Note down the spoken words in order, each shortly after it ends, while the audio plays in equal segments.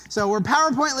So we're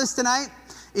PowerPointless tonight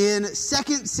in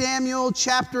 2 Samuel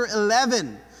chapter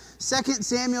 11. 2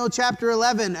 Samuel chapter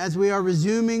 11, as we are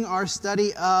resuming our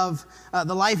study of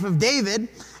the life of David.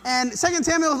 And 2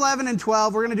 Samuel 11 and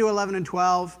 12, we're going to do 11 and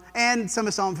 12, and some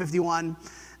of Psalm 51.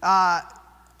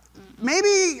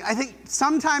 Maybe, I think,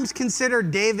 sometimes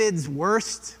considered David's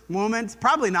worst moment.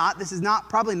 Probably not. This is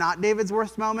probably not David's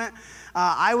worst moment.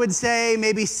 I would say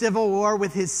maybe civil war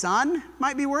with his son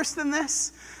might be worse than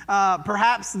this.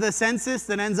 Perhaps the census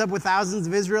that ends up with thousands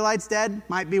of Israelites dead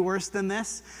might be worse than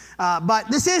this. But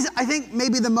this is, I think,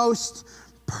 maybe the most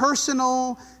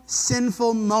personal,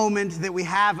 sinful moment that we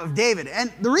have of David.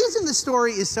 And the reason the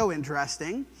story is so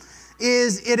interesting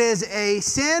is it is a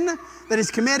sin that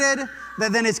is committed,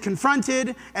 that then is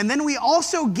confronted, and then we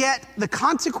also get the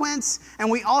consequence, and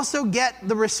we also get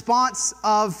the response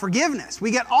of forgiveness.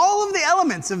 We get all of the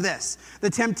elements of this,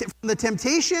 the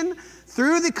temptation,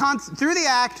 through the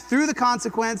act, through the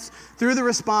consequence, through the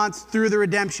response, through the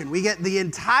redemption. We get the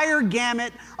entire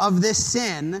gamut of this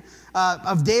sin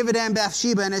of David and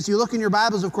Bathsheba. And as you look in your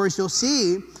Bibles, of course, you'll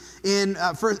see in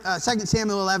 2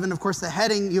 Samuel 11, of course, the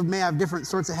heading, you may have different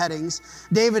sorts of headings,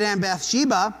 David and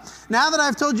Bathsheba. Now that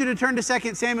I've told you to turn to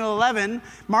 2 Samuel 11,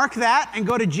 mark that and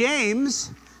go to James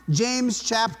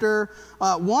chapter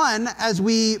 1, as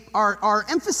we are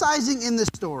emphasizing in this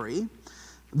story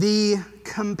the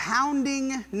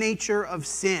compounding nature of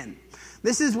sin.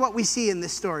 This is what we see in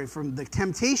this story, from the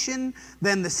temptation,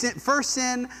 then the first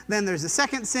sin, then there's a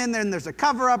second sin, then there's a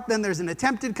cover-up, then there's an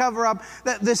attempted cover-up.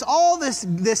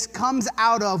 This comes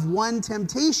out of one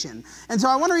temptation. And so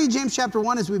I want to read James chapter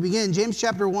 1 as we begin. James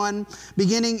chapter 1,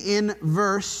 beginning in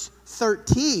verse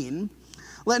 13.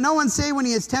 Let no one say when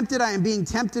he is tempted, I am being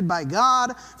tempted by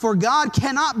God, for God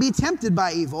cannot be tempted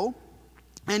by evil,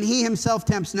 and he himself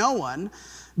tempts no one.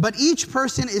 But each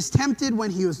person is tempted when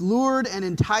he is lured and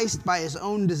enticed by his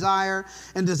own desire.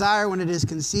 And desire, when it is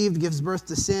conceived, gives birth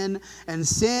to sin. And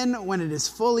sin, when it is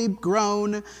fully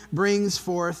grown, brings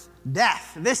forth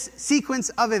death. This sequence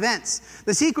of events.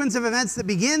 The sequence of events that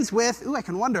begins with, I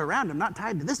can wander around, I'm not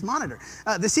tied to this monitor.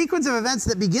 The sequence of events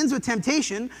that begins with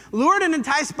temptation, lured and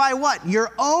enticed by what?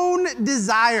 Your own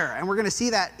desire. And we're going to see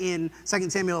that in 2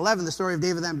 Samuel 11, the story of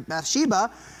David and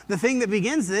Bathsheba. The thing that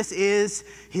begins this is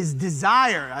his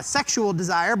desire, a sexual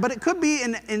desire, but it could be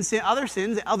in other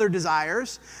sins, other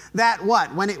desires. That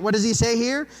what? What does he say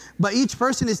here? But each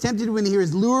person is tempted when he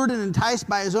is lured and enticed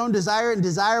by his own desire, and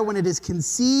desire, when it is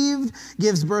conceived,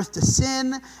 gives birth to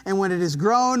sin, and when it is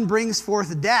grown, brings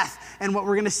forth death. And what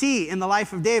we're going to see in the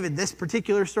life of David, this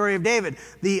particular story of David,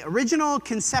 the original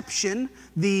conception,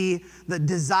 the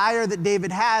desire that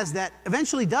David has that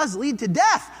eventually does lead to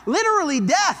death, literally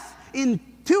death, in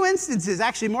two instances,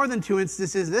 actually more than two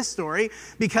instances, this story,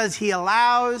 because he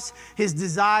allows his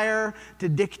desire to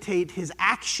dictate his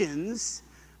actions.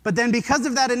 But then because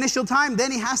of that initial time,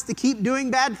 then he has to keep doing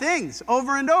bad things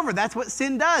over and over. That's what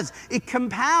sin does. It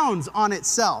compounds on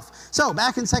itself. So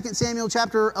back in 2 Samuel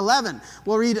chapter 11,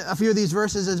 we'll read a few of these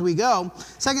verses as we go.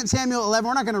 2 Samuel 11,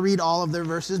 we're not going to read all of their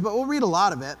verses, but we'll read a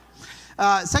lot of it.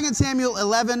 2 Samuel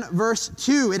 11, verse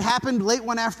 2. It happened late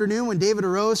one afternoon when David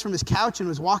arose from his couch and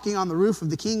was walking on the roof of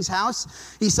the king's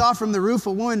house. He saw from the roof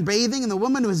a woman bathing, and the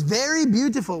woman was very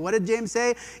beautiful. What did James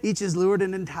say? Each is lured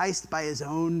and enticed by his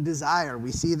own desire.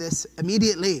 We see this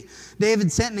immediately.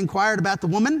 David sent and inquired about the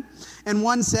woman, and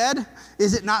one said,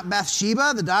 is it not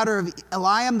Bathsheba, the daughter of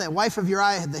Eliam, the wife of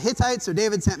Uriah the Hittite? So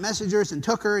David sent messengers and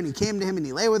took her, and he came to him and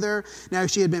he lay with her. Now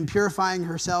she had been purifying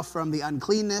herself from the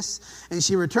uncleanness, and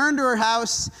she returned to her house.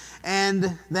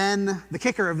 And then the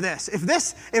kicker of this,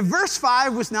 if verse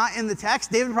 5 was not in the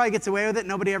text, David probably gets away with it.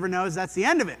 Nobody ever knows that's the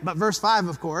end of it. But verse 5,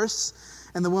 of course,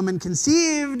 and the woman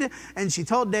conceived, and she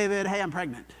told David, hey, I'm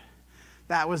pregnant.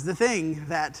 That was the thing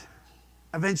that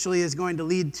eventually is going to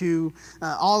lead to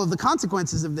all of the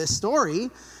consequences of this story.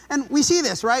 And we see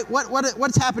this, right?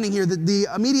 What's happening here? The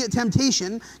immediate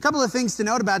temptation. A couple of things to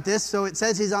note about this. So it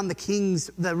says he's on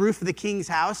the roof of the king's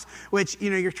house, which,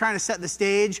 you're trying to set the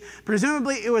stage.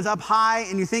 Presumably it was up high,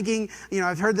 and you're thinking,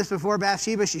 I've heard this before,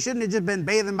 Bathsheba, she shouldn't have just been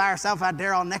bathing by herself out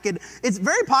there all naked. It's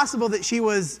very possible that she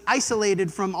was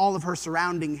isolated from all of her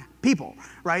surrounding people,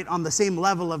 right, on the same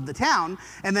level of the town.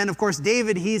 And then, of course,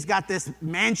 David, he's got this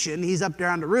mansion. He's up there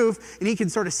on the roof, and he can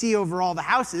sort of see over all the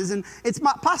houses. And it's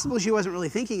possible she wasn't really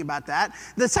thinking about that.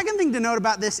 The second thing to note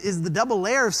about this is the double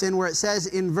layer of sin, where it says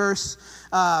in verse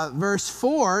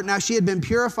 4, now she had been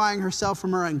purifying herself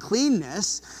from her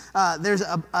uncleanness. There's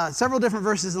several different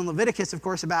verses in Leviticus, of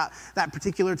course, about that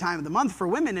particular time of the month for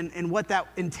women and what that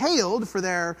entailed for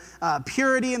their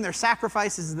purity and their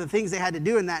sacrifices and the things they had to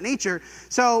do in that nature.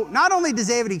 So not only does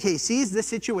David, he sees this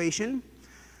situation,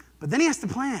 But then he has to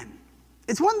plan.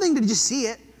 It's one thing to just see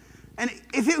it. And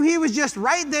if he was just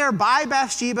right there by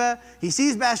Bathsheba, he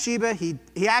sees Bathsheba, he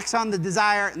acts on the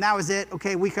desire, and that was it.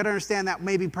 Okay, we could understand that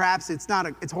maybe perhaps it's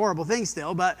a horrible thing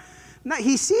still, but no,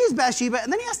 he sees Bathsheba,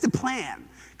 and then he has to plan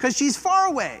because she's far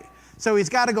away. So he's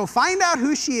got to go find out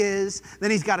who she is,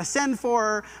 then he's got to send for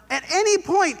her. At any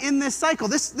point in this cycle,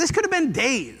 this could have been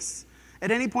days. At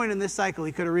any point in this cycle,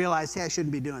 he could have realized, hey, I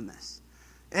shouldn't be doing this.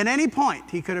 At any point,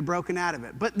 he could have broken out of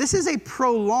it. But this is a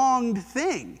prolonged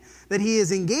thing that he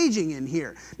is engaging in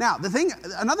here. Now,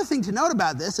 another thing to note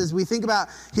about this as we think about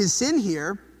his sin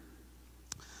here,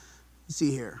 let's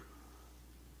see here,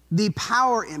 the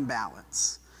power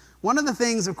imbalance. One of the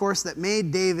things, of course, that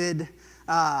made David,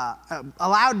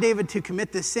 allowed David to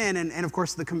commit this sin, and of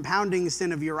course the compounding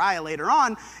sin of Uriah later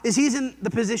on, is he's in the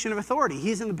position of authority.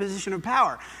 He's in the position of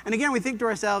power. And again, we think to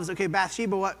ourselves, okay,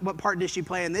 Bathsheba, what part does she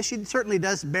play in this? She certainly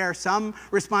does bear some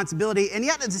responsibility. And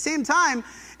yet at the same time,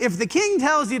 if the king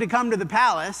tells you to come to the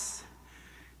palace,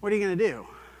 what are you going to do?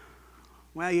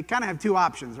 Well, you kind of have two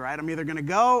options, right? I'm either going to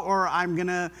go or I'm going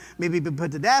to maybe be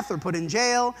put to death or put in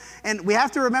jail. And we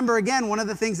have to remember, again, one of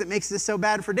the things that makes this so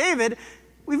bad for David,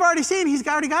 we've already seen he's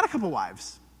already got a couple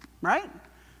wives, right?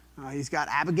 He's got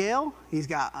Abigail. He's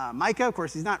got Micah. Of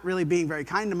course, he's not really being very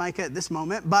kind to Micah at this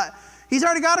moment, but he's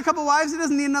already got a couple wives. He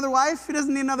doesn't need another wife. He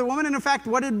doesn't need another woman. And in fact,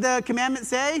 what did the commandment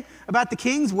say about the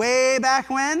kings way back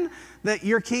when? That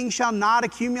your king shall not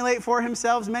accumulate for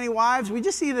himself many wives. We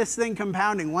just see this thing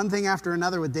compounding, one thing after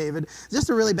another with David. Just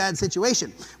a really bad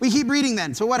situation. We keep reading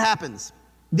then. So what happens?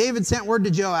 David sent word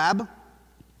to Joab.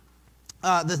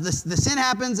 The sin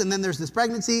happens, and then there's this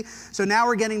pregnancy. So now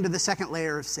we're getting to the second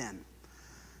layer of sin.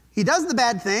 He does the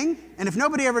bad thing, and if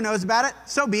nobody ever knows about it,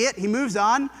 so be it. He moves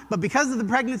on. But because of the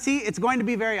pregnancy, it's going to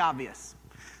be very obvious.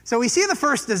 So we see the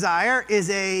first desire is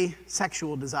a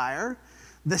sexual desire.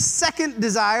 The second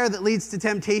desire that leads to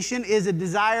temptation is a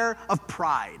desire of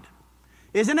pride.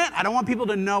 Isn't it? I don't want people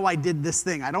to know I did this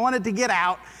thing. I don't want it to get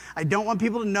out. I don't want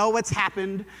people to know what's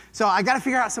happened. So I got to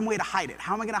figure out some way to hide it.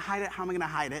 How am I going to hide it? How am I going to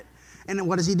hide it? And then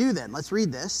what does he do then? Let's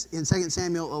read this in 2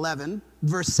 Samuel 11,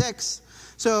 verse 6.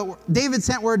 So David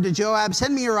sent word to Joab,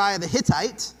 send me Uriah the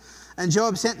Hittite. And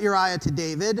Joab sent Uriah to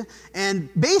David. And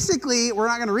basically, we're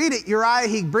not going to read it.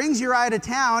 He brings Uriah to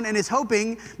town and is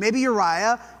hoping maybe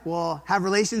Uriah will have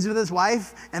relations with his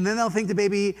wife. And then they'll think the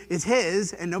baby is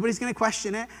his. And nobody's going to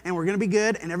question it. And we're going to be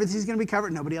good. And everything's going to be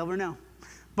covered. Nobody will ever know.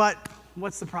 But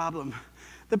what's the problem?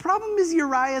 The problem is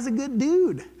Uriah is a good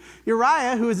dude.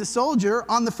 Uriah, who is a soldier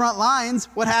on the front lines,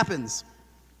 what happens?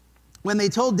 When they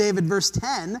told David, verse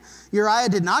 10, Uriah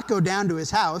did not go down to his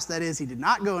house. That is, he did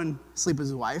not go and sleep with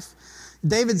his wife.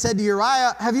 David said to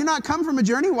Uriah, have you not come from a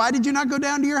journey? Why did you not go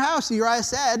down to your house? Uriah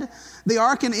said, the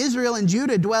ark and Israel and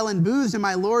Judah dwell in booths, and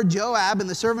my lord Joab and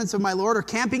the servants of my lord are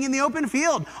camping in the open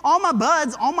field. All my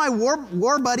buds, all my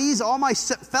war buddies, all my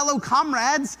fellow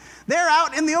comrades, they're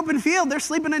out in the open field. They're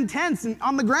sleeping in tents and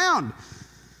on the ground.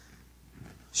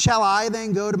 Shall I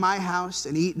then go to my house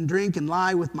and eat and drink and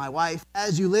lie with my wife?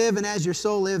 As you live and as your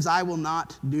soul lives, I will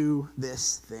not do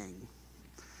this thing.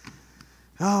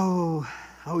 Oh,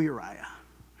 Uriah,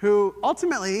 who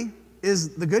ultimately is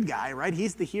the good guy, right?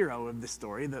 He's the hero of the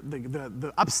story,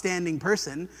 the upstanding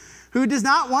person who does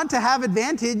not want to have have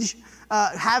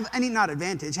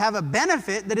a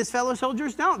benefit that his fellow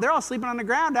soldiers don't. They're all sleeping on the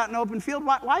ground out in the open field.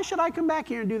 Why should I come back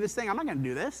here and do this thing? I'm not going to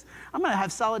do this. I'm going to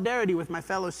have solidarity with my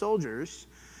fellow soldiers.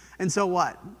 And so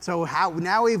what? So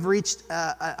now we've reached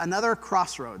another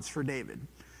crossroads for David.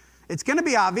 It's going to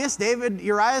be obvious.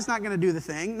 Uriah's not going to do the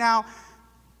thing. Now,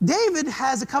 David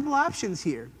has a couple options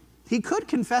here. He could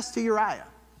confess to Uriah,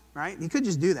 right? He could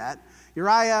just do that.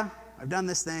 Uriah, I've done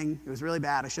this thing. It was really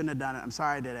bad. I shouldn't have done it. I'm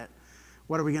sorry I did it.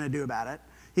 What are we going to do about it?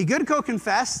 He could go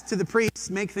confess to the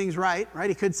priests, make things right?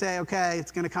 He could say, okay,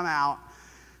 it's going to come out.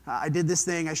 I did this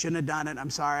thing. I shouldn't have done it. I'm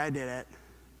sorry I did it.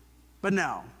 But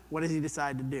no. What does he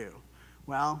decide to do?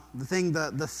 Well,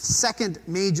 the second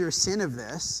major sin of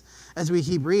this, as we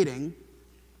keep reading,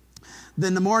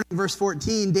 then the morning, verse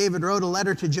 14, David wrote a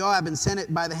letter to Joab and sent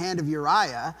it by the hand of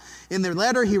Uriah. In the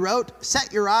letter he wrote,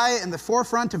 set Uriah in the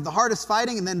forefront of the hardest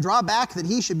fighting and then draw back that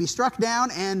he should be struck down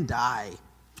and die.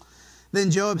 Then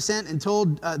Joab sent and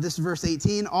told, this is verse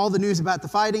 18, all the news about the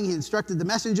fighting. He instructed the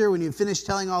messenger when he had finished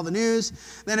telling all the news.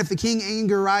 Then if the king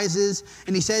anger rises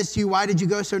and he says to you, why did you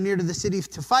go so near to the city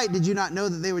to fight? Did you not know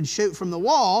that they would shoot from the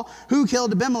wall? Who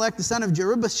killed Abimelech, the son of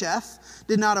Jerubbesheth?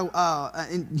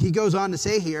 And he goes on to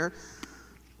say here,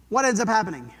 what ends up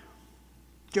happening?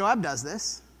 Joab does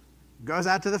this, goes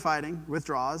out to the fighting,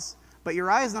 withdraws. But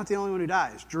Uriah is not the only one who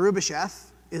dies.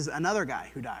 Jerubbesheth is another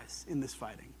guy who dies in this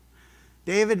fighting.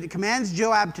 David commands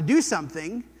Joab to do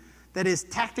something that is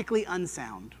tactically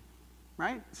unsound,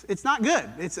 right? It's not good.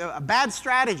 It's a bad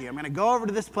strategy. I'm going to go over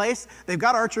to this place. They've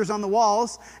got archers on the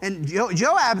walls, and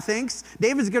Joab thinks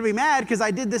David's going to be mad because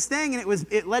I did this thing, and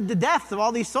it led to death of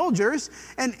all these soldiers.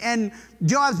 And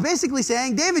Joab's basically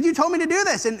saying, David, you told me to do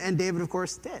this. And David, of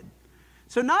course, did.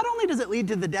 So not only does it lead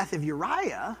to the death of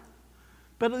Uriah,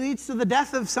 but it leads to the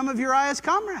death of some of Uriah's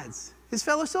comrades, his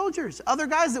fellow soldiers, other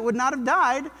guys that would not have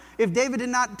died if David had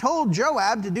not told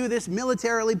Joab to do this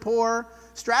militarily poor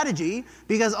strategy,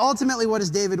 because ultimately what is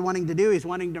David wanting to do? He's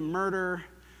wanting to murder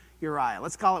Uriah.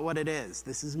 Let's call it what it is.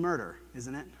 This is murder,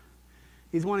 isn't it?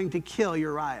 He's wanting to kill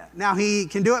Uriah. Now, he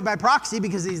can do it by proxy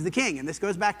because he's the king, and this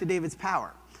goes back to David's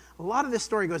power. A lot of this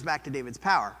story goes back to David's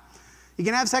power. He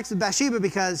can have sex with Bathsheba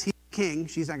because he's king.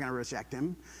 She's not going to reject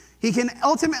him. He can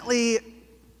ultimately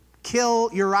kill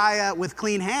Uriah with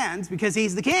clean hands because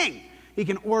he's the king. He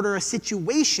can order a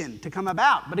situation to come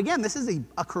about. But again, this is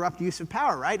a corrupt use of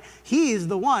power, right? He's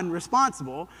the one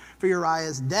responsible for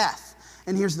Uriah's death.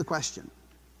 And here's the question.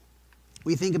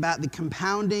 We think about the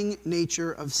compounding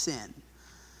nature of sin.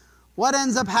 What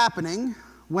ends up happening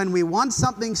when we want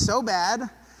something so bad,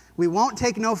 we won't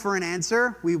take no for an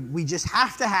answer, we just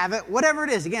have to have it, whatever it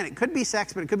is. Again, it could be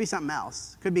sex, but it could be something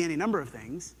else. It could be any number of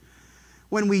things.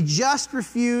 When we just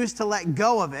refuse to let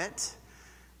go of it,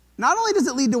 not only does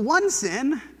it lead to one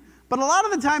sin, but a lot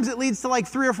of the times it leads to like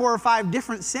 3 or 4 or 5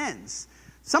 different sins,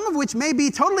 some of which may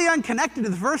be totally unconnected to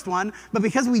the first one, but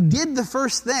because we did the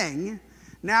first thing,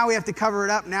 now we have to cover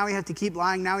it up, now we have to keep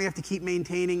lying, now we have to keep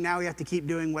maintaining, now we have to keep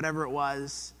doing whatever it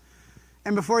was.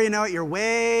 And before you know it, you're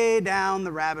way down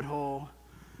the rabbit hole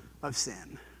of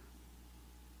sin,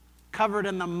 covered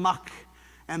in the muck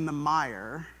and the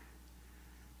mire,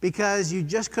 because you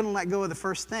just couldn't let go of the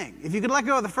first thing. If you could let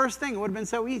go of the first thing, it would have been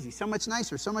so easy, so much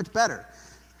nicer, so much better.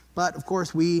 But, of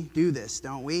course, we do this,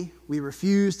 don't we? We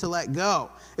refuse to let go.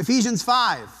 Ephesians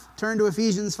 5. Turn to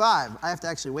Ephesians 5. I have to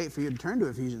actually wait for you to turn to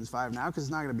Ephesians 5 now because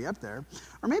it's not going to be up there.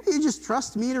 Or maybe you just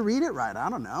trust me to read it right. I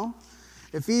don't know.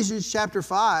 Ephesians chapter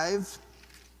 5,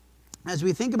 as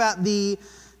we think about the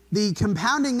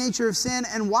compounding nature of sin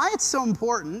and why it's so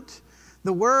important,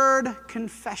 the word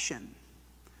confession.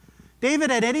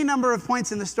 David, at any number of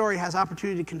points in the story, has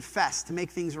opportunity to confess, to make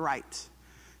things right,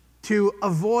 to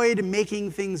avoid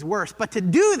making things worse. But to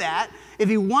do that, if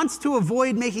he wants to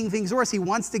avoid making things worse, he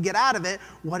wants to get out of it,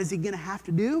 what is he going to have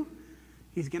to do?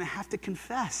 He's going to have to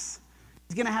confess.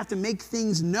 He's going to have to make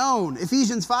things known.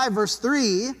 Ephesians 5, verse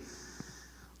 3,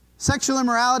 sexual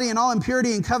immorality and all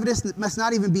impurity and covetousness must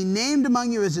not even be named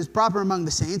among you as is proper among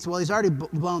the saints. Well, he's already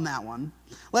blown that one.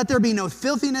 Let there be no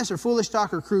filthiness or foolish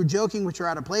talk or crude joking, which are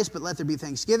out of place, but let there be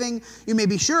thanksgiving. You may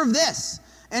be sure of this.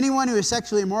 Anyone who is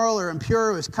sexually immoral or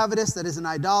impure, who is covetous, that is an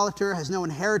idolater, has no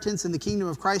inheritance in the kingdom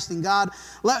of Christ and God.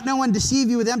 Let no one deceive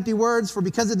you with empty words, for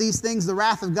because of these things the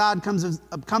wrath of God comes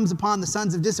upon the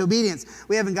sons of disobedience.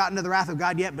 We haven't gotten to the wrath of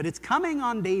God yet, but it's coming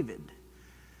on David,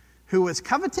 who was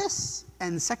covetous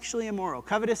and sexually immoral.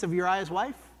 Covetous of Uriah's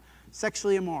wife,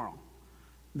 sexually immoral.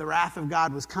 The wrath of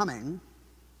God was coming.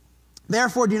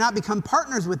 Therefore, do not become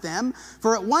partners with them,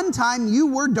 for at one time you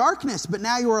were darkness, but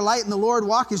now you are light in the Lord.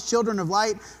 Walk as children of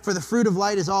light, for the fruit of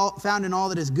light is all found in all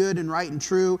that is good and right and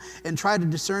true, and try to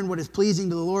discern what is pleasing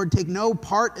to the Lord. Take no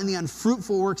part in the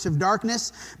unfruitful works of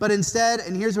darkness, but instead,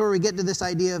 and here's where we get to this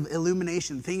idea of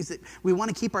illumination, things that we want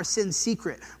to keep our sin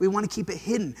secret. We want to keep it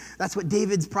hidden. That's what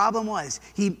David's problem was.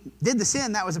 He did the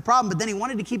sin, that was a problem, but then he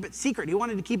wanted to keep it secret. He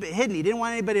wanted to keep it hidden. He didn't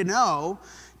want anybody to know.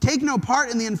 Take no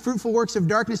part in the unfruitful works of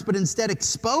darkness, but instead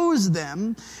expose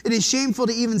them. It is shameful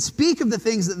to even speak of the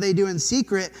things that they do in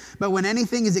secret, but when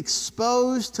anything is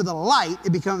exposed to the light,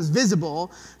 it becomes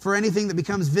visible, for anything that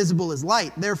becomes visible is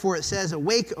light. Therefore it says,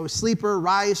 awake, O sleeper,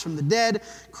 rise from the dead.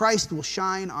 Christ will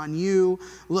shine on you.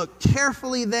 Look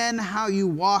carefully then how you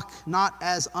walk, not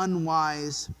as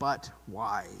unwise, but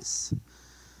wise.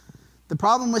 The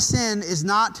problem with sin is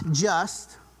not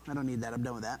just, I don't need that, I'm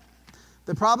done with that.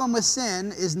 The problem with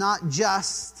sin is not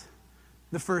just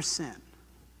the first sin.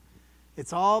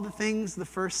 It's all the things the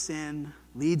first sin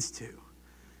leads to.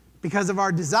 Because of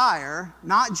our desire,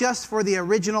 not just for the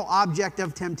original object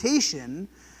of temptation,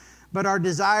 but our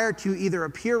desire to either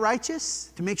appear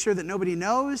righteous, to make sure that nobody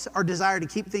knows, our desire to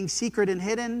keep things secret and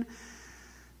hidden.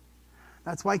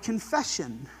 That's why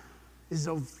confession is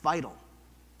so vital,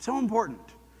 so important.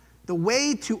 The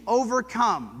way to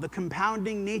overcome the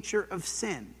compounding nature of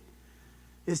sin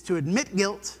is to admit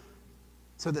guilt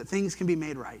so that things can be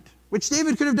made right, which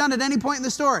David could have done at any point in the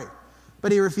story,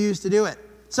 but he refused to do it.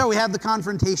 So we have the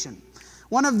confrontation.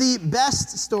 One of the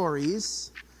best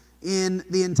stories in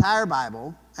the entire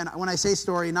Bible, and when I say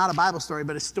story, not a Bible story,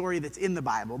 but a story that's in the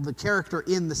Bible. The character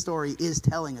in the story is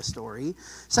telling a story.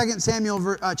 2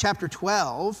 Samuel chapter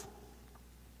 12.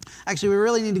 Actually, we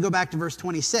really need to go back to verse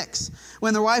 26.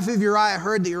 When the wife of Uriah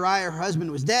heard that Uriah, her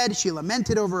husband, was dead, she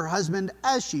lamented over her husband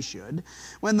as she should.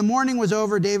 When the mourning was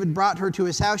over, David brought her to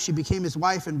his house. She became his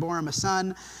wife and bore him a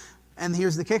son. And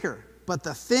here's the kicker. But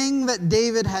the thing that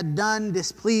David had done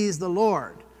displeased the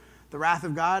Lord. The wrath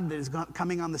of God that is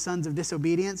coming on the sons of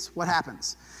disobedience. What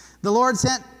happens? The Lord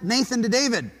sent Nathan to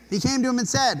David. He came to him and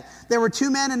said, there were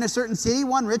two men in a certain city,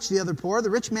 one rich, the other poor. The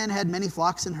rich man had many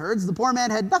flocks and herds. The poor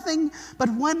man had nothing but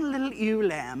one little ewe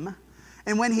lamb.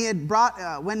 And when he had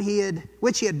brought, when he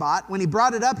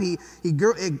brought it up,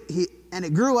 and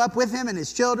it grew up with him and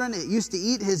his children. It used to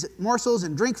eat his morsels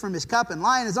and drink from his cup and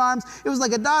lie in his arms. It was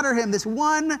like a daughter to him, this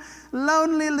one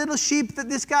lonely little sheep that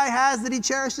this guy has that he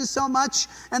cherishes so much.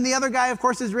 And the other guy, of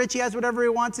course, is rich. He has whatever he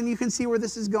wants, and you can see where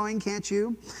this is going, can't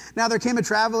you? Now there came a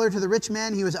traveler to the rich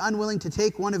man. He was unwilling to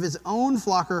take one of his own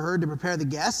flock or herd to prepare the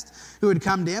guest who had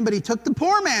come to him, but he took the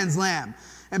poor man's lamb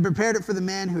and prepared it for the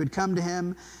man who had come to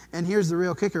him. And here's the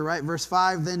real kicker, right? Verse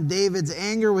 5, then David's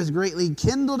anger was greatly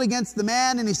kindled against the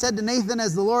man, and he said to Nathan,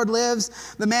 as the Lord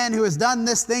lives, the man who has done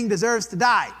this thing deserves to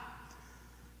die.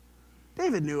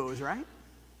 David knew it was right.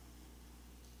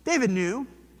 David knew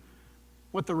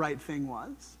what the right thing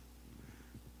was.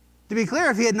 To be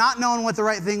clear, if he had not known what the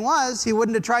right thing was, he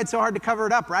wouldn't have tried so hard to cover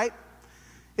it up, right?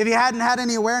 If he hadn't had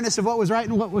any awareness of what was right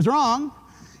and what was wrong,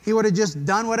 he would have just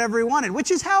done whatever he wanted, which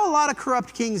is how a lot of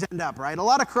corrupt kings end up, right? A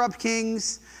lot of corrupt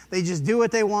kings, they just do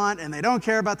what they want and they don't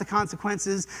care about the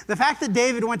consequences. The fact that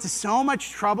David went to so much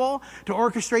trouble to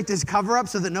orchestrate this cover-up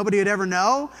so that nobody would ever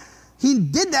know, he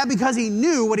did that because he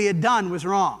knew what he had done was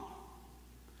wrong.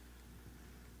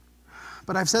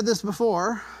 But I've said this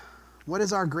before, what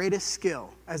is our greatest skill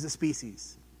as a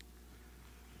species?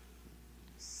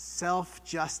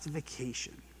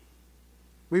 Self-justification.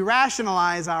 We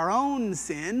rationalize our own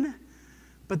sin,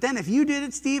 but then if you did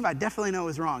it, Steve, I definitely know it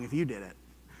was wrong if you did it.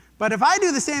 But if I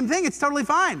do the same thing, it's totally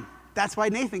fine. That's why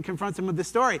Nathan confronts him with this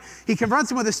story. He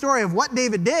confronts him with a story of what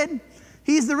David did.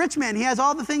 He's the rich man. He has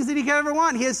all the things that he could ever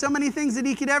want. He has so many things that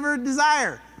he could ever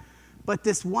desire. But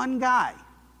this one guy,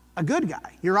 a good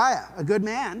guy, Uriah, a good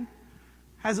man,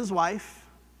 has his wife,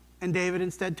 and David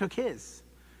instead took his.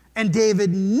 And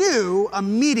David knew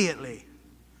immediately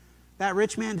that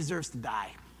rich man deserves to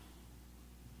die.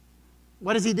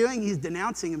 What is he doing? He's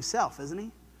denouncing himself, isn't he?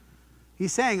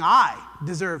 He's saying, I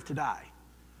deserve to die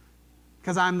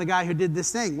because I'm the guy who did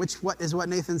this thing, which is what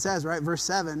Nathan says, right? Verse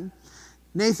 7.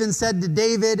 Nathan said to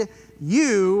David,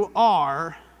 you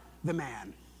are the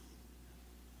man.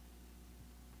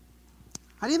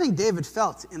 How do you think David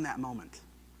felt in that moment?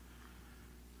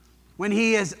 When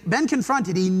he has been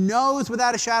confronted, he knows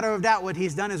without a shadow of doubt what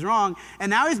he's done is wrong,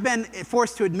 and now he's been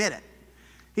forced to admit it.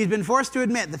 He's been forced to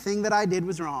admit the thing that I did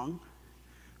was wrong,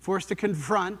 forced to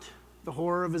confront the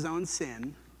horror of his own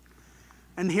sin.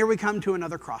 And here we come to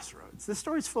another crossroads. This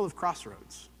story's full of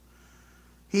crossroads.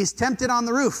 He's tempted on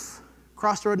the roof.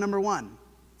 Crossroad number 1.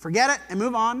 Forget it and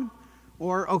move on,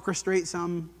 or orchestrate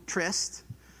some tryst.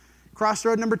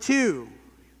 Crossroad number 2.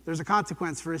 There's a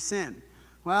consequence for his sin.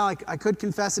 Well, I could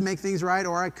confess and make things right,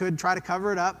 or I could try to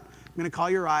cover it up. I'm going to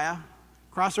call Uriah.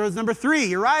 Crossroads number 3.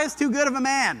 Uriah's too good of a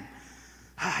man.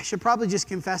 I should probably just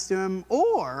confess to him,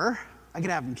 or I could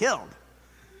have him killed.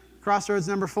 Crossroads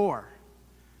number 4,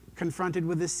 confronted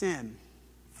with his sin,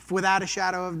 without a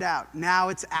shadow of doubt. Now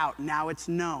it's out. Now it's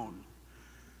known.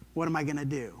 What am I going to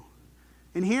do?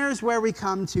 And here's where we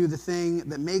come to the thing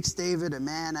that makes David a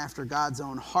man after God's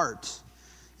own heart,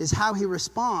 is how he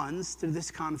responds to this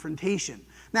confrontation.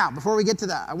 Now, before we get to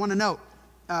that, I want to note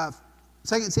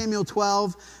 2 Samuel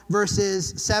 12,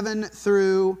 verses 7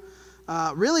 through,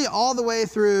 really all the way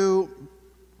through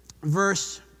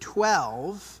verse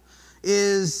 12,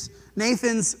 is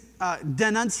Nathan's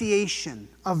denunciation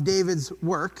of David's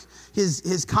work,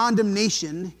 his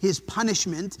condemnation, his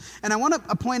punishment. And I want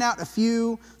to point out a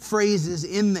few phrases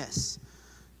in this.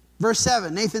 Verse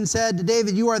 7, Nathan said to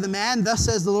David, you are the man, thus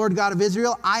says the Lord God of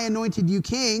Israel, I anointed you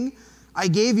king. I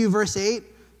gave you, verse 8,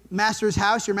 master's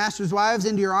house, your master's wives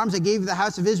into your arms. I gave you the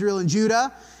house of Israel and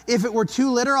Judah. If it were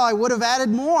too literal, I would have added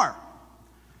more.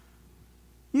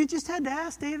 You just had to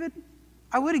ask, David.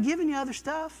 I would have given you other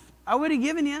stuff. I would have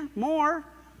given you more.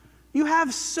 You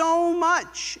have so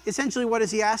much. Essentially, what is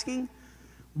he asking?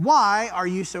 Why are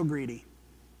you so greedy?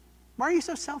 Why are you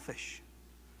so selfish?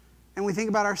 And we think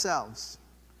about ourselves.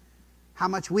 How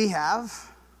much we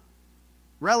have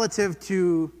relative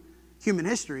to human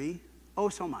history, oh,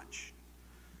 so much.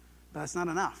 But that's not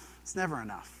enough. It's never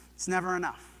enough. It's never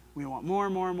enough. We want more,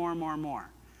 more, more, more, more.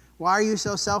 Why are you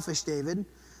so selfish, David?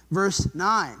 Verse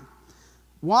 9.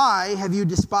 Why have you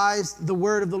despised the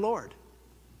word of the Lord?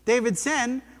 David's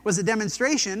sin was a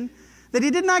demonstration that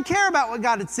he did not care about what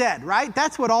God had said, right?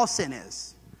 That's what all sin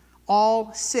is.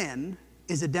 All sin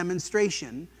is a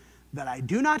demonstration that I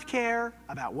do not care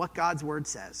about what God's word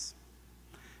says.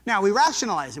 Now, we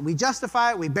rationalize it. We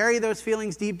justify it. We bury those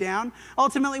feelings deep down.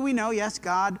 Ultimately, we know, yes,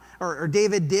 God, or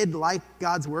David did like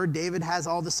God's word. David has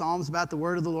all the Psalms about the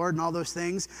word of the Lord and all those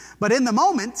things. But in the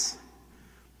moment,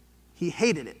 he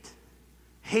hated it.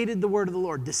 Hated the word of the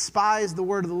Lord. Despised the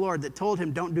word of the Lord that told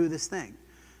him, don't do this thing.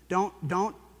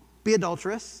 Don't be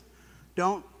adulterous.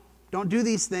 Don't do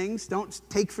these things. Don't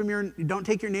take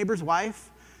your neighbor's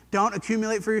wife. Don't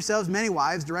accumulate for yourselves many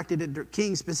wives, directed at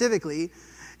King specifically.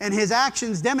 And his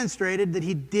actions demonstrated that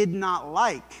he did not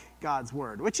like God's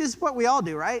word, which is what we all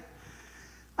do, right?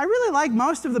 I really like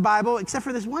most of the Bible except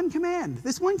for this one command.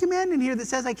 This one command in here that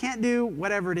says I can't do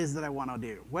whatever it is that I want to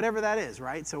do. Whatever that is,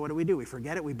 right? So what do? We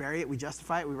forget it, we bury it, we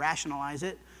justify it, we rationalize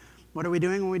it. What are we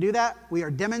doing when we do that? We are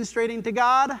demonstrating to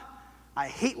God, I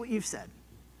hate what you've said.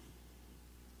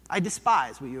 I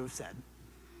despise what you have said.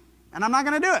 And I'm not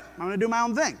going to do it. I'm going to do my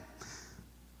own thing.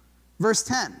 Verse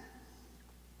 10.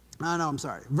 Let's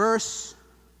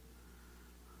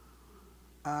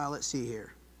see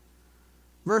here.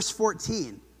 Verse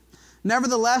 14.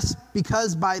 Nevertheless,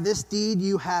 because by this deed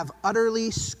you have utterly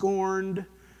scorned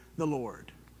the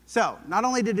Lord. So, not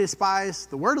only did he despise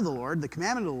the word of the Lord, the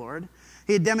commandment of the Lord,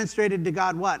 he had demonstrated to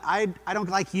God what? I don't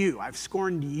like you. I've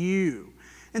scorned you.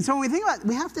 And so when we think about it,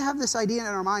 we have to have this idea in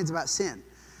our minds about sin.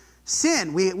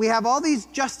 Sin, we have all these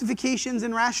justifications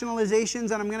and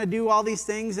rationalizations, and I'm going to do all these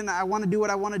things, and I want to do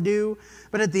what I want to do.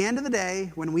 But at the end of the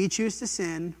day, when we choose to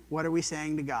sin, what are we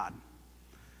saying to God?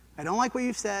 I don't like what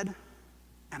you've said,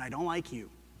 and I don't like you.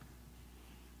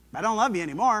 I don't love you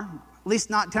anymore, at least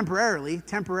not temporarily.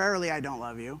 Temporarily, I don't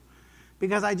love you,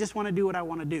 because I just want to do what I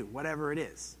want to do, whatever it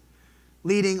is,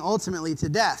 leading ultimately to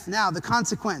death. Now, the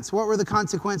consequence. What were the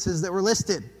consequences that were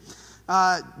listed?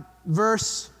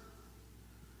 Verse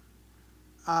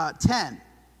 10.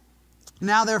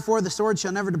 Now, therefore, the sword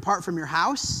shall never depart from your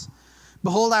house.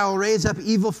 Behold, I will raise up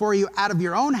evil for you out of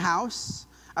your own house.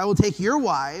 I will take your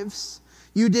wives.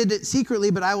 You did it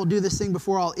secretly, but I will do this thing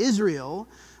before all Israel.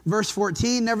 Verse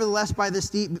 14, nevertheless,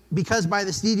 because by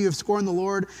this deed you have scorned the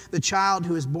Lord, the child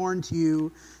who is born to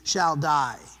you shall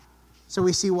die. So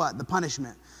we see what? The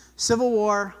punishment. Civil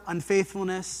war,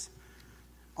 unfaithfulness.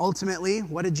 Ultimately,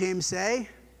 what did James say?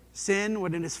 Sin,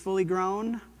 when it is fully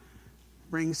grown,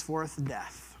 brings forth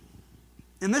death.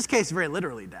 In this case, very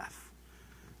literally death.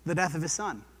 The death of his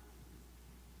son.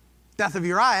 Death of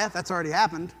Uriah, that's already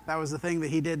happened. That was the thing that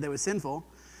he did that was sinful.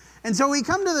 And so we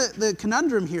come to the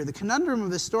conundrum here, the conundrum of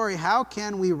this story. How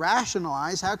can we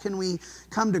rationalize, how can we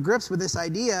come to grips with this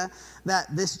idea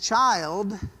that this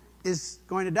child is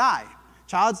going to die?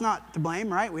 Child's not to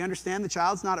blame, right? We understand the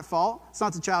child's not at fault. It's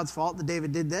not the child's fault that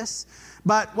David did this.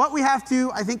 But what we have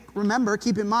to, I think, remember,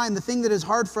 keep in mind, the thing that is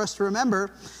hard for us to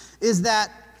remember is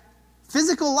that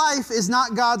physical life is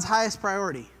not God's highest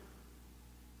priority.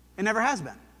 It never has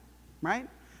been, right?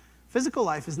 Physical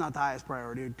life is not the highest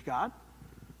priority to God.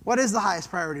 What is the highest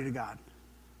priority to God?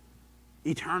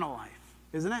 Eternal life,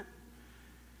 isn't it?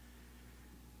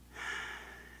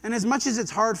 And as much as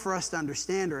it's hard for us to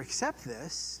understand or accept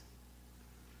this,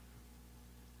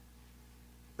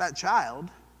 that child,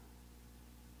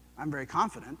 I'm very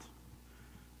confident,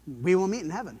 we will meet in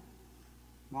heaven,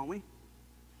 won't we?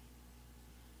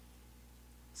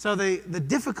 So the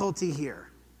difficulty here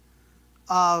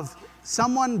of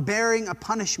someone bearing a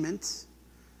punishment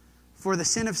for the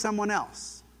sin of someone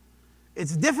else,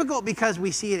 it's difficult because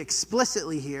we see it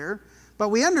explicitly here, but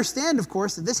we understand, of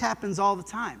course, that this happens all the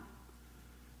time.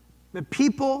 That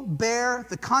people bear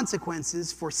the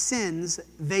consequences for sins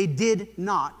they did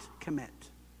not commit.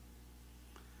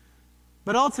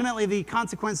 But ultimately, the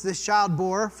consequence this child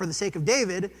bore for the sake of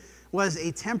David was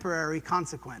a temporary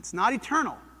consequence, not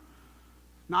eternal,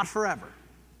 not forever.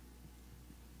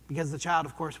 Because the child,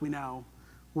 of course, we know,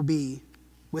 will be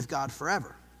with God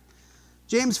forever.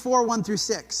 James 4, 1 through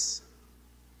 6.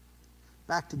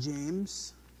 Back to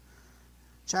James.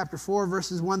 Chapter 4,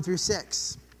 verses 1 through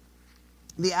 6.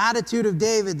 The attitude of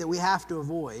David that we have to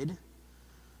avoid.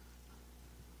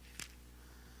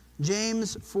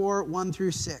 James 4, 1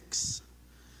 through 6.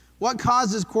 What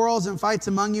causes quarrels and fights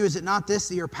among you? Is it not this,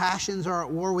 that your passions are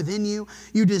at war within you?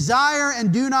 You desire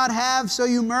and do not have, so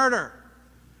you murder.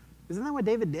 Isn't that what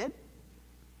David did?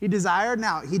 He desired.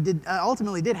 Now, he did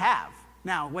ultimately did have.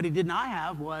 Now, what he did not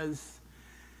have was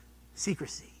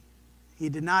secrecy. He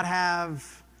did not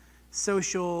have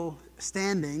social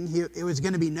standing. It was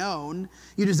going to be known.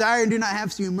 You desire and do not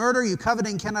have, so you murder. You covet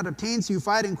and cannot obtain, so you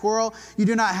fight and quarrel. You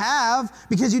do not have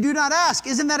because you do not ask.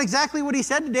 Isn't that exactly what he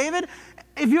said to David?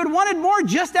 If you had wanted more,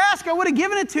 just ask. I would have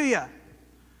given it to you.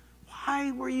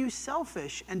 Why were you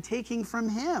selfish and taking from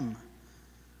him?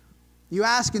 You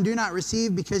ask and do not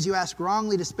receive because you ask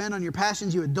wrongly to spend on your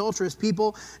passions, you adulterous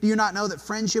people. Do you not know that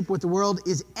friendship with the world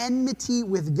is enmity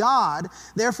with God?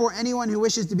 Therefore, anyone who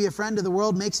wishes to be a friend of the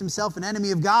world makes himself an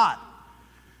enemy of God.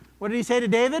 What did he say to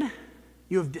David?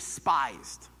 You have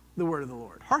despised the word of the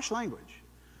Lord. Harsh language.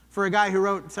 For a guy who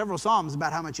wrote several Psalms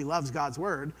about how much he loves God's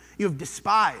word, you have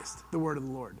despised the word of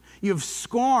the Lord. You have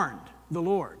scorned the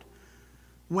Lord.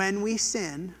 When we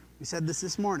sin, we said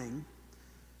this morning,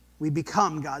 we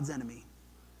become God's enemy.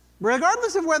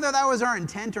 Regardless of whether that was our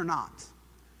intent or not,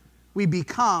 we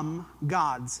become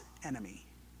God's enemy.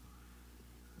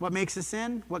 What makes us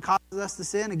sin? What causes us to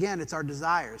sin? Again, it's our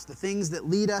desires. The things that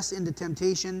lead us into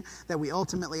temptation that we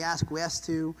ultimately ask yes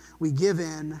to, we give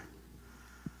in.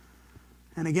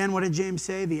 And again, what did James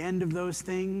say? The end of those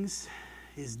things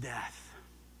is death.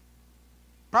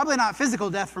 Probably not physical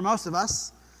death for most of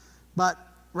us, but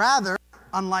rather,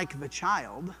 unlike the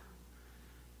child,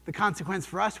 the consequence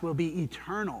for us will be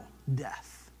eternal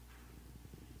death.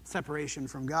 Separation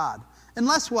from God.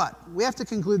 Unless what? We have to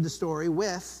conclude the story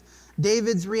with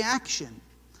David's reaction.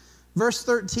 Verse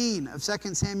 13 of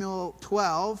 2 Samuel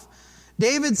 12.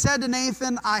 David said to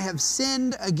Nathan, I have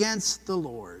sinned against the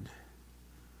Lord.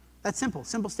 That's simple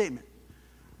statement.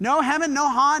 No hemming, no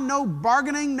hawing, no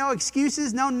bargaining, no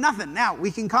excuses, no nothing. Now, we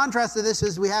can contrast to this,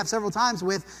 as we have several times,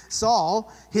 with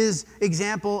Saul, his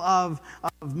example of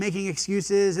making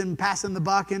excuses and passing the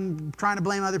buck and trying to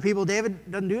blame other people.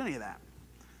 David doesn't do any of that.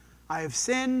 I have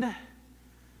sinned.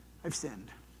 I've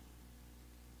sinned.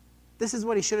 This is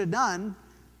what he should have done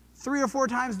 3 or 4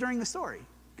 times during the story.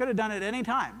 Could have done it at any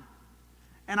time.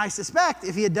 And I suspect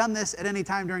if he had done this at any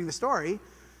time during the story,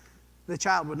 the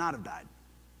child would not have died.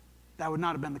 That would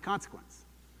not have been the consequence.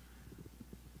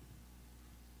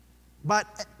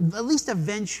 But at least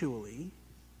eventually,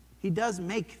 he does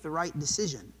make the right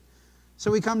decision. So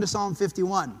we come to Psalm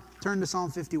 51. Turn to Psalm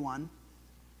 51.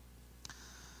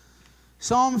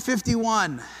 Psalm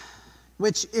 51,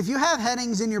 which if you have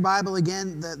headings in your Bible,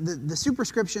 again, the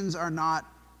superscriptions are not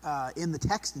in the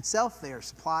text itself. They are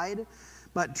supplied.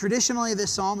 But traditionally,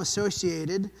 this psalm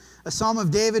associated a psalm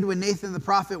of David when Nathan the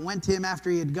prophet went to him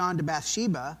after he had gone to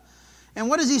Bathsheba. And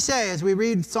what does he say? As we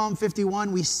read Psalm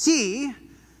 51, we see,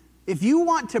 if you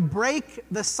want to break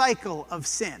the cycle of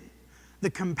sin, the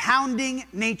compounding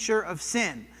nature of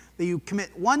sin, that you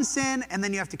commit one sin and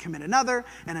then you have to commit another,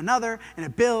 and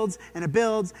it builds, and it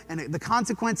builds, and the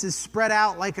consequences spread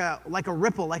out like a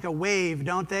ripple, like a wave,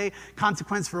 don't they?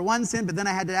 Consequence for one sin, but then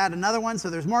I had to add another one, so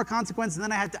there's more consequence, and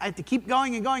then I have to keep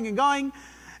going and going and going,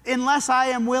 unless I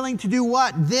am willing to do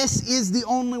what? This is the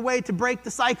only way to break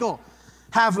the cycle.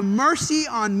 Have mercy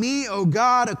on me, O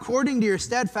God, according to your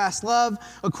steadfast love,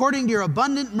 according to your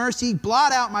abundant mercy,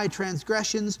 blot out my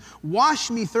transgressions, wash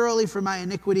me thoroughly from my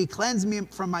iniquity, cleanse me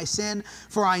from my sin,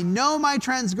 for I know my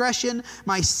transgression,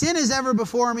 my sin is ever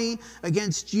before me.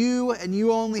 Against you and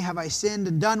you only have I sinned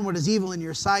and done what is evil in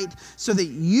your sight, so that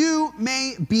you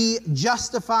may be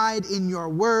justified in your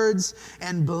words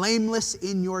and blameless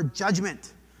in your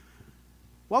judgment.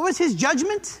 What was his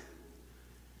judgment?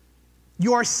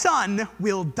 Your son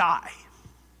will die.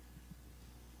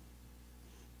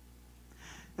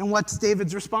 And what's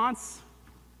David's response?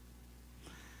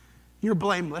 You're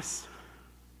blameless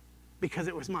because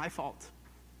it was my fault.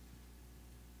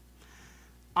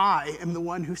 I am the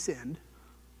one who sinned.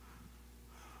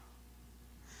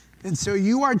 And so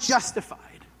you are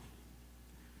justified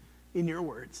in your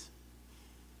words.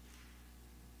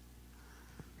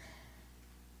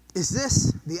 Is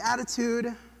this the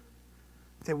attitude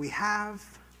that we have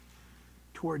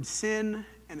towards sin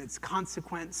and its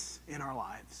consequence in our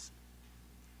lives?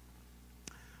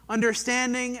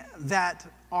 Understanding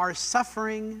that our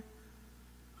suffering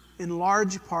in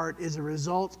large part is a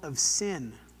result of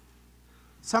sin.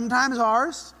 Sometimes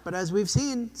ours, but as we've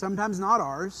seen, sometimes not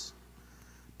ours.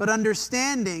 But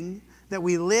understanding that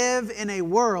we live in a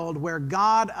world where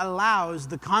God allows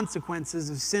the consequences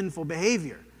of sinful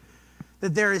behavior.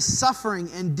 That there is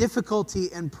suffering and difficulty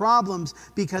and problems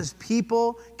because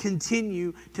people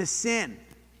continue to sin.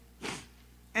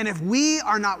 And if we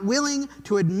are not willing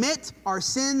to admit our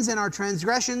sins and our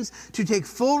transgressions, to take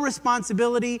full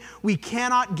responsibility, we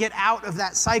cannot get out of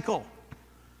that cycle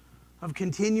of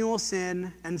continual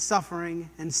sin and suffering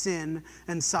and sin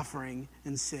and suffering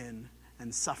and sin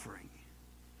and suffering.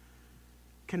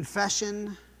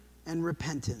 Confession and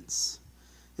repentance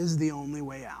is the only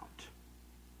way out.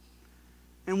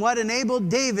 And what enabled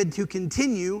David to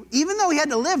continue, even though he had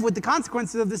to live with the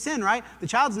consequences of the sin, right? The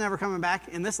child's never coming back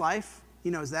in this life. He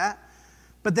knows that.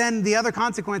 But then the other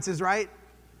consequences, right?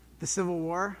 The civil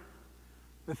war,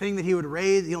 the thing that he would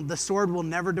raise, the sword will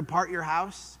never depart your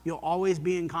house. You'll always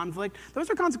be in conflict. Those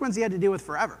are consequences he had to deal with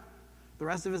forever, the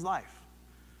rest of his life.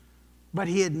 But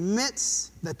he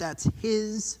admits that that's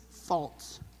his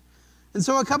fault. And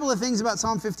so a couple of things about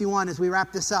Psalm 51 as we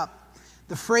wrap this up.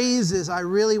 The phrases I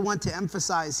really want to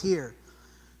emphasize here.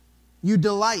 You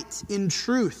delight in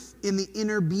truth in the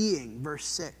inner being, verse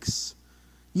 6.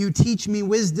 You teach me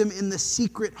wisdom in the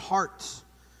secret heart.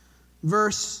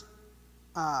 Verse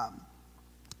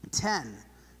 10.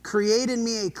 Create in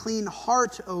me a clean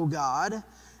heart, O God,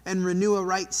 and renew a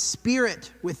right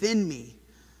spirit within me.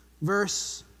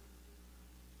 Verse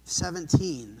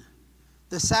 17.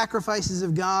 The sacrifices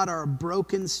of God are a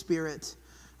broken spirit,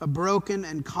 a broken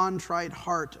and contrite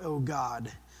heart, O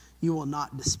God, you will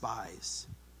not despise.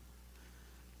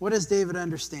 What does David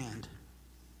understand?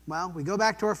 Well, we go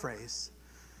back to our phrase,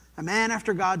 a man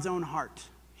after God's own heart.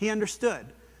 He understood.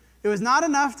 It was not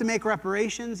enough to make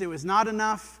reparations. It was not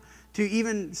enough to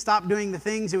even stop doing the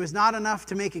things. It was not enough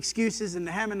to make excuses and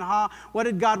to hem and haw. What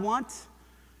did God want?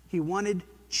 He wanted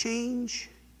change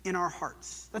in our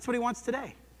hearts. That's what he wants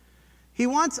today. He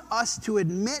wants us to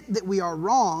admit that we are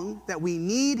wrong, that we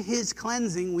need his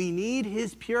cleansing, we need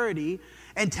his purity,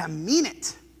 and to mean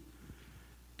it.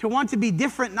 To want to be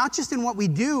different, not just in what we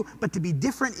do, but to be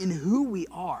different in who we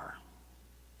are.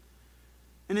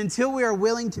 And until we are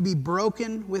willing to be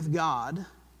broken with God,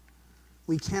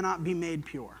 we cannot be made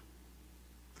pure.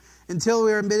 Until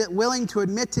we are willing to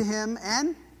admit to him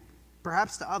and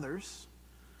perhaps to others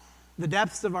the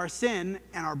depths of our sin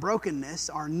and our brokenness,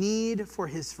 our need for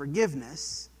his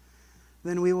forgiveness,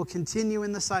 then we will continue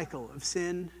in the cycle of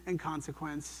sin and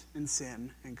consequence and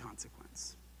sin and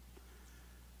consequence.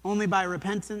 Only by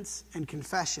repentance and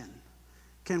confession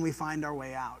can we find our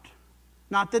way out.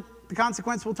 Not that the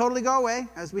consequence will totally go away.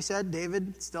 As we said,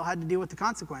 David still had to deal with the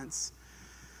consequence.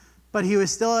 But he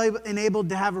was still enabled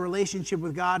to have a relationship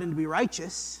with God and to be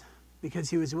righteous because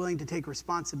he was willing to take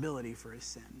responsibility for his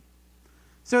sin.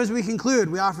 So as we conclude,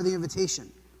 we offer the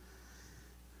invitation.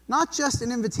 Not just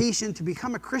an invitation to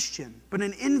become a Christian, but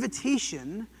an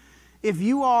invitation if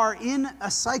you are in a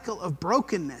cycle of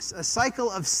brokenness, a cycle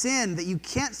of sin that you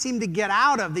can't seem to get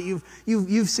out of, that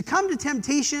you've succumbed to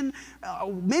temptation,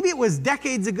 maybe it was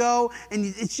decades ago, and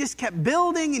it's just kept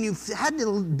building, and you've had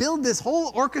to build this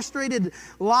whole orchestrated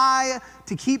lie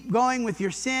to keep going with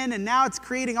your sin, and now it's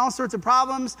creating all sorts of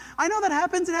problems. I know that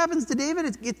happens. It happens to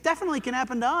David. It definitely can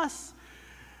happen to us.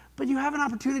 But you have an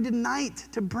opportunity tonight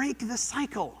to break the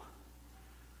cycle.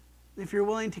 If you're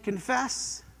willing to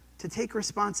confess, to take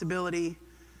responsibility,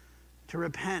 to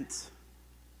repent,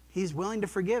 he's willing to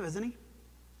forgive, isn't he?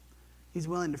 He's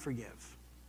willing to forgive.